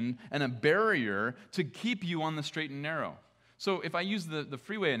protection and a barrier to keep you on the straight and narrow. So if I use the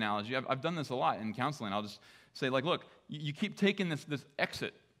freeway analogy, I've done this a lot in counseling. I'll just say, like, look, you keep taking this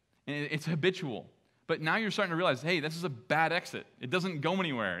exit, and it's habitual. But now you're starting to realize, hey, this is a bad exit. It doesn't go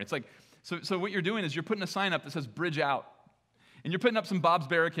anywhere. It's like, so what you're doing is you're putting a sign up that says bridge out. And you're putting up some Bob's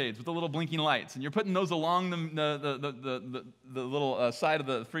barricades with the little blinking lights, and you're putting those along the little side of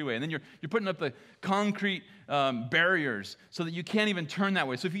the freeway. And then you're putting up the concrete barriers so that you can't even turn that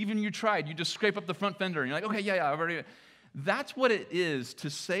way. So if even you tried, you just scrape up the front fender, and you're like, okay, yeah, I've already... That's what it is to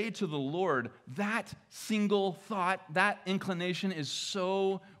say to the Lord, that single thought, that inclination is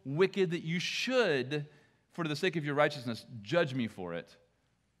so wicked that you should, for the sake of your righteousness, judge me for it.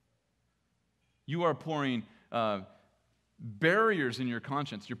 You are pouring barriers in your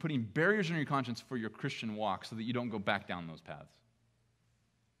conscience. You're putting barriers in your conscience for your Christian walk so that you don't go back down those paths.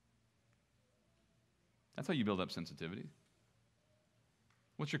 That's how you build up sensitivity.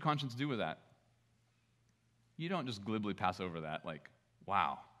 What's your conscience do with that? You don't just glibly pass over that like,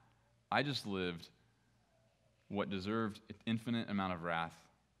 wow, I just lived what deserved an infinite amount of wrath.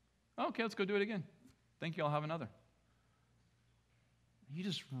 Okay, let's go do it again. Thank you, I'll have another. You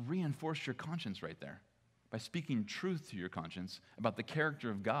just reinforced your conscience right there by speaking truth to your conscience about the character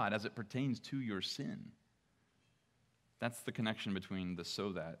of God as it pertains to your sin. That's the connection between the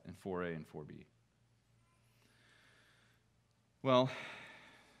so that and 4a and 4b. Well,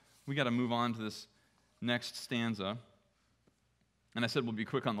 we got to move on to this next stanza. And I said we'll be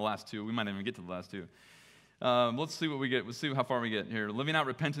quick on the last two. We might not even get to the last two. Let's see what we get. Let's see how far we get here. Living out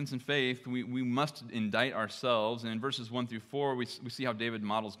repentance and faith, we must indict ourselves. And in verses 1 through 4, we see how David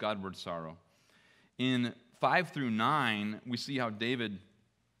models Godward sorrow. In 5 through 9, we see how David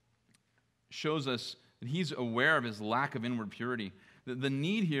shows us that he's aware of his lack of inward purity. The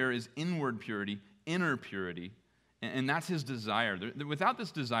need here is inward purity, inner purity, and that's his desire. Without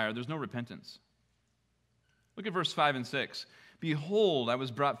this desire, there's no repentance. Look at verse 5 and 6. Behold, I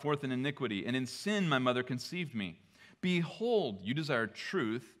was brought forth in iniquity, and in sin my mother conceived me. Behold, you desire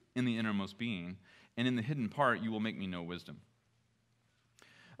truth in the innermost being, and in the hidden part you will make me know wisdom.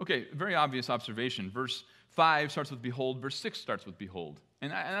 Okay, very obvious observation. Verse 5 starts with behold. Verse 6 starts with behold.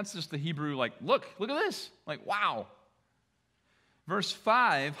 And that's just the Hebrew, like, look at this. Like, wow. Verse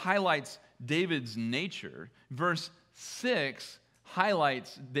 5 highlights David's nature. Verse 6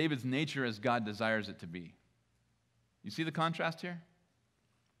 highlights David's nature as God desires it to be. You see the contrast here?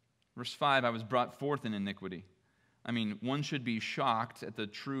 Verse 5, I was brought forth in iniquity. I mean, one should be shocked at the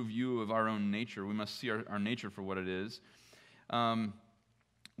true view of our own nature. We must see our nature for what it is.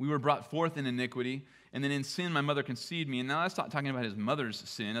 We were brought forth in iniquity, and then in sin my mother conceived me. And now that's not talking about his mother's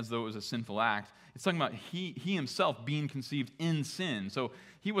sin as though it was a sinful act. It's talking about he himself being conceived in sin. So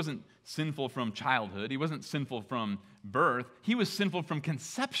he wasn't sinful from childhood. He wasn't sinful from birth. He was sinful from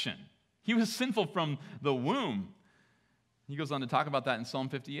conception. He was sinful from the womb. He goes on to talk about that in Psalm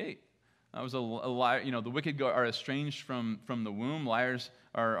 58. That was a liar. The wicked are estranged from the womb. Liars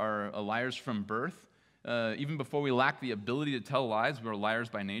are liars from birth. Even before we lack the ability to tell lies, we're liars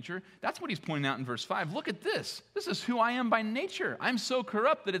by nature. That's what he's pointing out in verse 5. Look at this. This is who I am by nature. I'm so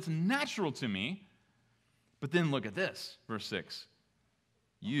corrupt that it's natural to me. But then look at this, verse 6.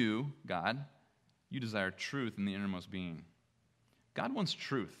 You, God, you desire truth in the innermost being. God wants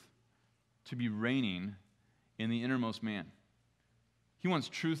truth to be reigning in the innermost man. He wants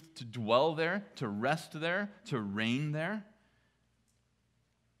truth to dwell there, to rest there, to reign there.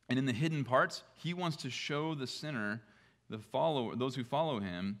 And in the hidden parts, he wants to show the sinner, those who follow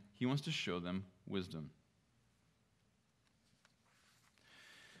him, he wants to show them wisdom.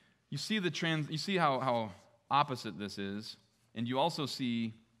 You see how opposite this is, and you also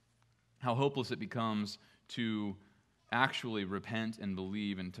see how hopeless it becomes to actually repent and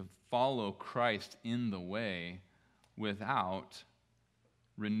believe and to follow Christ in the way without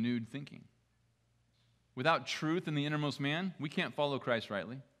renewed thinking. Without truth in the innermost man, we can't follow Christ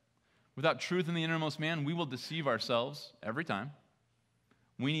rightly. Without truth in the innermost man, we will deceive ourselves every time.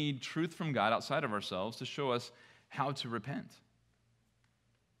 We need truth from God outside of ourselves to show us how to repent.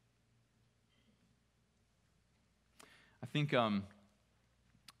 I think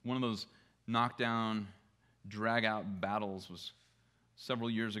one of those knockdown, drag-out battles was several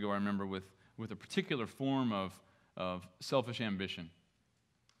years ago, I remember, with a particular form of selfish ambition.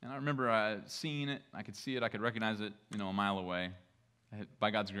 And I remember seeing it. I could see it. I could recognize it, a mile away.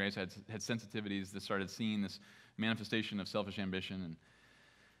 By God's grace, I had sensitivities that started seeing this manifestation of selfish ambition.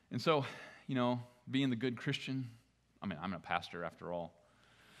 And so, being the good Christian, I'm a pastor after all.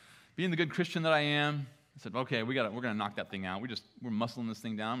 Being the good Christian that I am, I said, okay, we're gonna knock that thing out. We're muscling this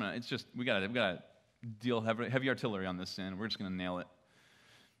thing down. We gotta deal heavy artillery on this sin. We're just gonna nail it.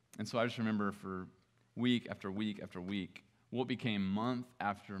 And so I just remember for week after week after week, what became month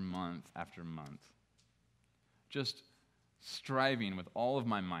after month after month, just striving with all of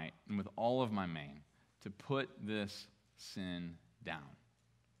my might and with all of my main to put this sin down.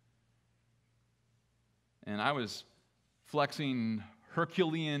 And I was flexing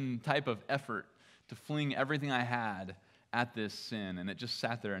Herculean type of effort to fling everything I had at this sin, and it just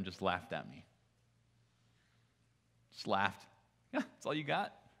sat there and just laughed at me. Just laughed. Yeah, that's all you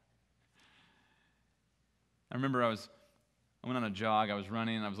got? I remember I went on a jog, I was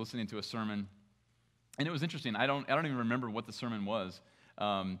running, and I was listening to a sermon, and it was interesting. I don't even remember what the sermon was,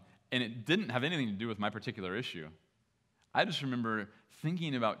 and it didn't have anything to do with my particular issue. I just remember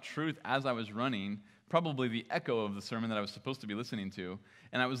thinking about truth as I was running, probably the echo of the sermon that I was supposed to be listening to,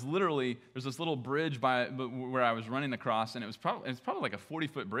 and I was literally, there's this little bridge where I was running across, and it's probably like a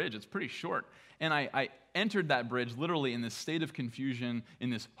 40-foot bridge. It's pretty short, and I entered that bridge literally in this state of confusion, in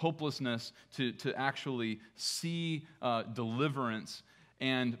this hopelessness to actually see deliverance.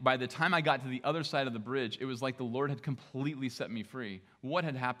 And by the time I got to the other side of the bridge, it was like the Lord had completely set me free. What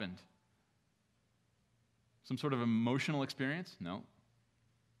had happened? Some sort of emotional experience? No.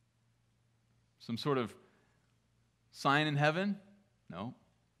 Some sort of sign in heaven? No.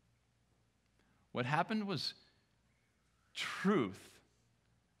 What happened was truth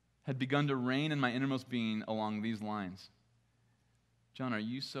had begun to reign in my innermost being along these lines. John, are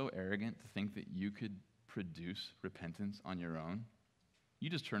you so arrogant to think that you could produce repentance on your own? You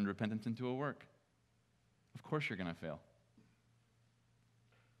just turned repentance into a work. Of course you're going to fail.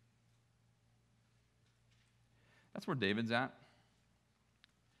 That's where David's at.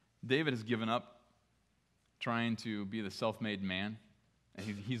 David has given up trying to be the self-made man, and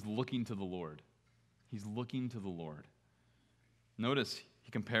he's looking to the Lord. He's looking to the Lord. Notice he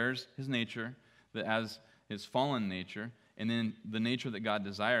compares his nature as his fallen nature, and then the nature that God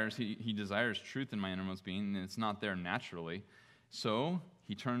desires. He desires truth in my innermost being, and it's not there naturally. So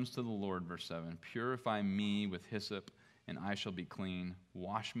he turns to the Lord, verse 7. Purify me with hyssop, and I shall be clean.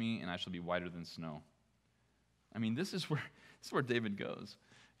 Wash me, and I shall be whiter than snow. I mean, this is where David goes.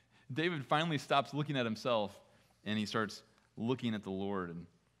 David finally stops looking at himself, and he starts looking at the Lord. And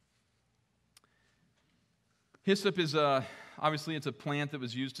hyssop is obviously it's a plant that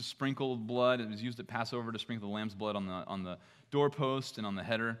was used to sprinkle blood. It was used at Passover to sprinkle the lamb's blood on the doorpost and on the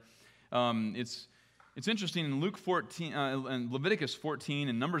header. It's interesting, in Luke 14, and Leviticus 14,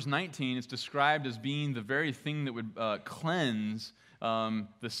 and Numbers 19, it's described as being the very thing that would cleanse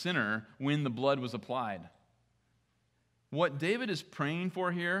the sinner when the blood was applied. What David is praying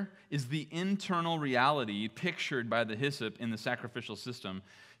for here is the internal reality pictured by the hyssop in the sacrificial system.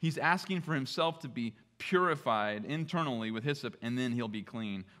 He's asking for himself to be purified internally with hyssop, and then he'll be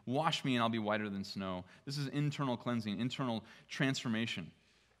clean. Wash me, and I'll be whiter than snow. This is internal cleansing, internal transformation.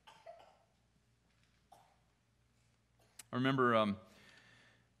 I remember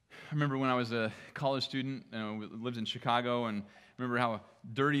when I was a college student, lived in Chicago, and remember how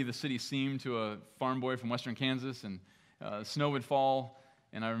dirty the city seemed to a farm boy from western Kansas, and snow would fall,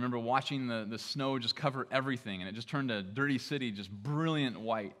 and I remember watching the snow just cover everything, and it just turned a dirty city just brilliant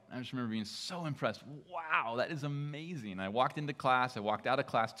white. I just remember being so impressed. Wow, that is amazing. I walked into class, I walked out of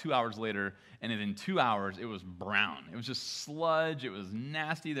class 2 hours later, and in 2 hours, it was brown. It was just sludge, it was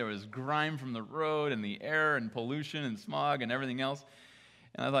nasty, there was grime from the road, and the air, and pollution, and smog, and everything else.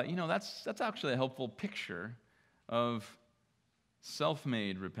 And I thought, that's actually a helpful picture of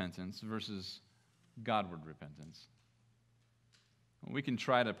self-made repentance versus Godward repentance. We can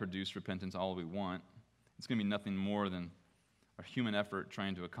try to produce repentance all we want. It's going to be nothing more than our human effort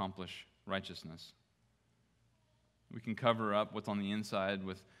trying to accomplish righteousness. We can cover up what's on the inside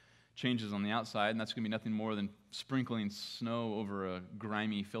with changes on the outside, and that's going to be nothing more than sprinkling snow over a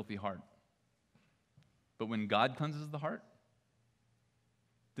grimy, filthy heart. But when God cleanses the heart,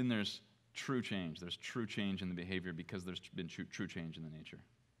 then there's true change. There's true change in the behavior because there's been true change in the nature.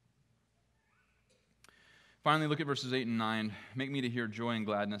 Finally, look at verses 8 and 9. Make me to hear joy and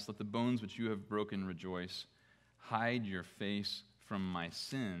gladness. Let the bones which you have broken rejoice. Hide your face from my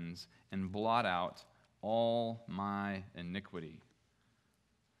sins and blot out all my iniquity.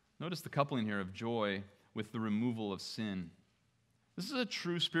 Notice the coupling here of joy with the removal of sin. This is a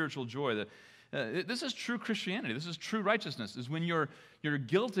true spiritual joy. This is true Christianity. This is true righteousness, is when your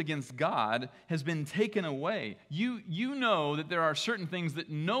guilt against God has been taken away. You know that there are certain things that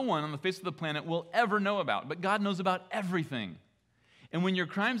no one on the face of the planet will ever know about, but God knows about everything. And when your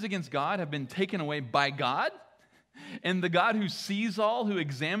crimes against God have been taken away by God, and the God who sees all, who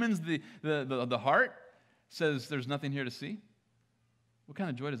examines the heart, says there's nothing here to see, what kind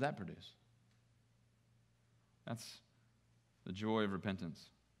of joy does that produce? That's the joy of repentance.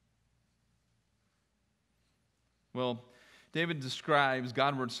 Well, David describes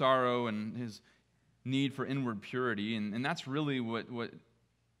Godward sorrow and his need for inward purity, and that's really what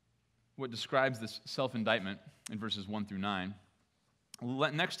describes this self-indictment in verses 1 through 9.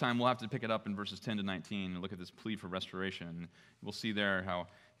 Next time, we'll have to pick it up in verses 10 to 19 and look at this plea for restoration. We'll see there how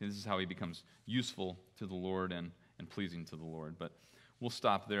this is how he becomes useful to the Lord and pleasing to the Lord. But we'll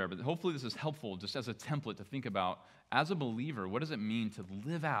stop there. But hopefully this is helpful just as a template to think about, as a believer, what does it mean to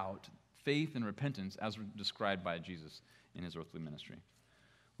live out faith and repentance as described by Jesus in his earthly ministry.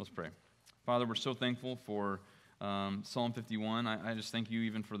 Let's pray. Father, we're so thankful for Psalm 51. I just thank you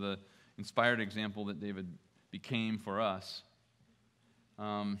even for the inspired example that David became for us.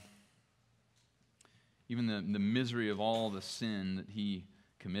 Even the misery of all the sin that he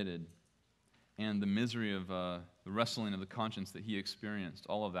committed and the misery of the wrestling of the conscience that he experienced,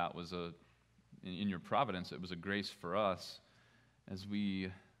 all of that was in your providence, it was a grace for us as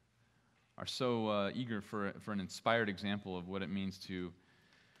we are so eager for an inspired example of what it means to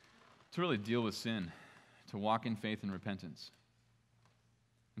really deal with sin, to walk in faith and repentance.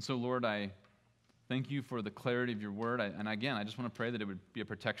 And so, Lord, I thank you for the clarity of your word. And again, I just want to pray that it would be a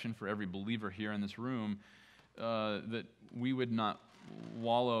protection for every believer here in this room, that we would not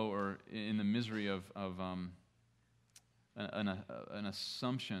wallow or in the misery of an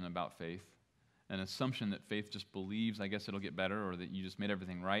assumption about faith, an assumption that faith just believes, I guess it'll get better, or that you just made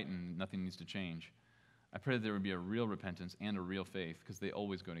everything right and nothing needs to change. I pray that there would be a real repentance and a real faith, because they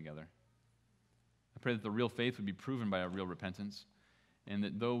always go together. I pray that the real faith would be proven by a real repentance, and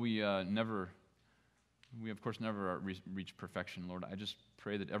that though we of course never reach perfection, Lord, I just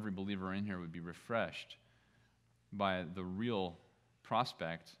pray that every believer in here would be refreshed by the real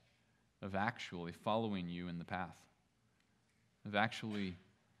prospect of actually following you in the path, of actually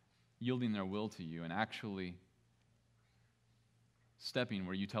yielding their will to you and actually stepping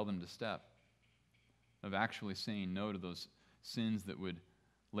where you tell them to step, of actually saying no to those sins that would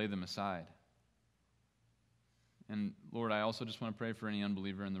lay them aside. And Lord, I also just want to pray for any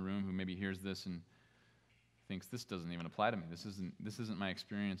unbeliever in the room who maybe hears this and thinks this doesn't even apply to me. This isn't my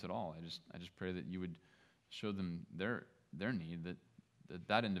experience at all. I just pray that you would show them their need,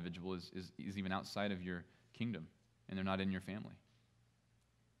 that individual is even outside of your kingdom and they're not in your family.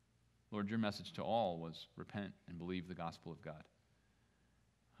 Lord, your message to all was repent and believe the gospel of God.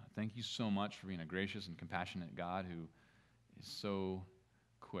 Thank you so much for being a gracious and compassionate God who is so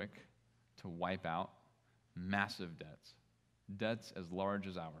quick to wipe out massive debts as large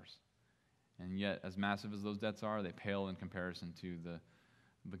as ours, And yet, as massive as those debts are, they pale in comparison to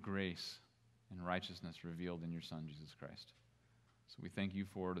the grace and righteousness revealed in your Son, Jesus Christ. So we thank you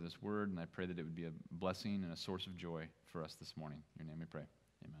for this word, and I pray that it would be a blessing and a source of joy for us this morning. In your name we pray.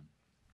 Amen.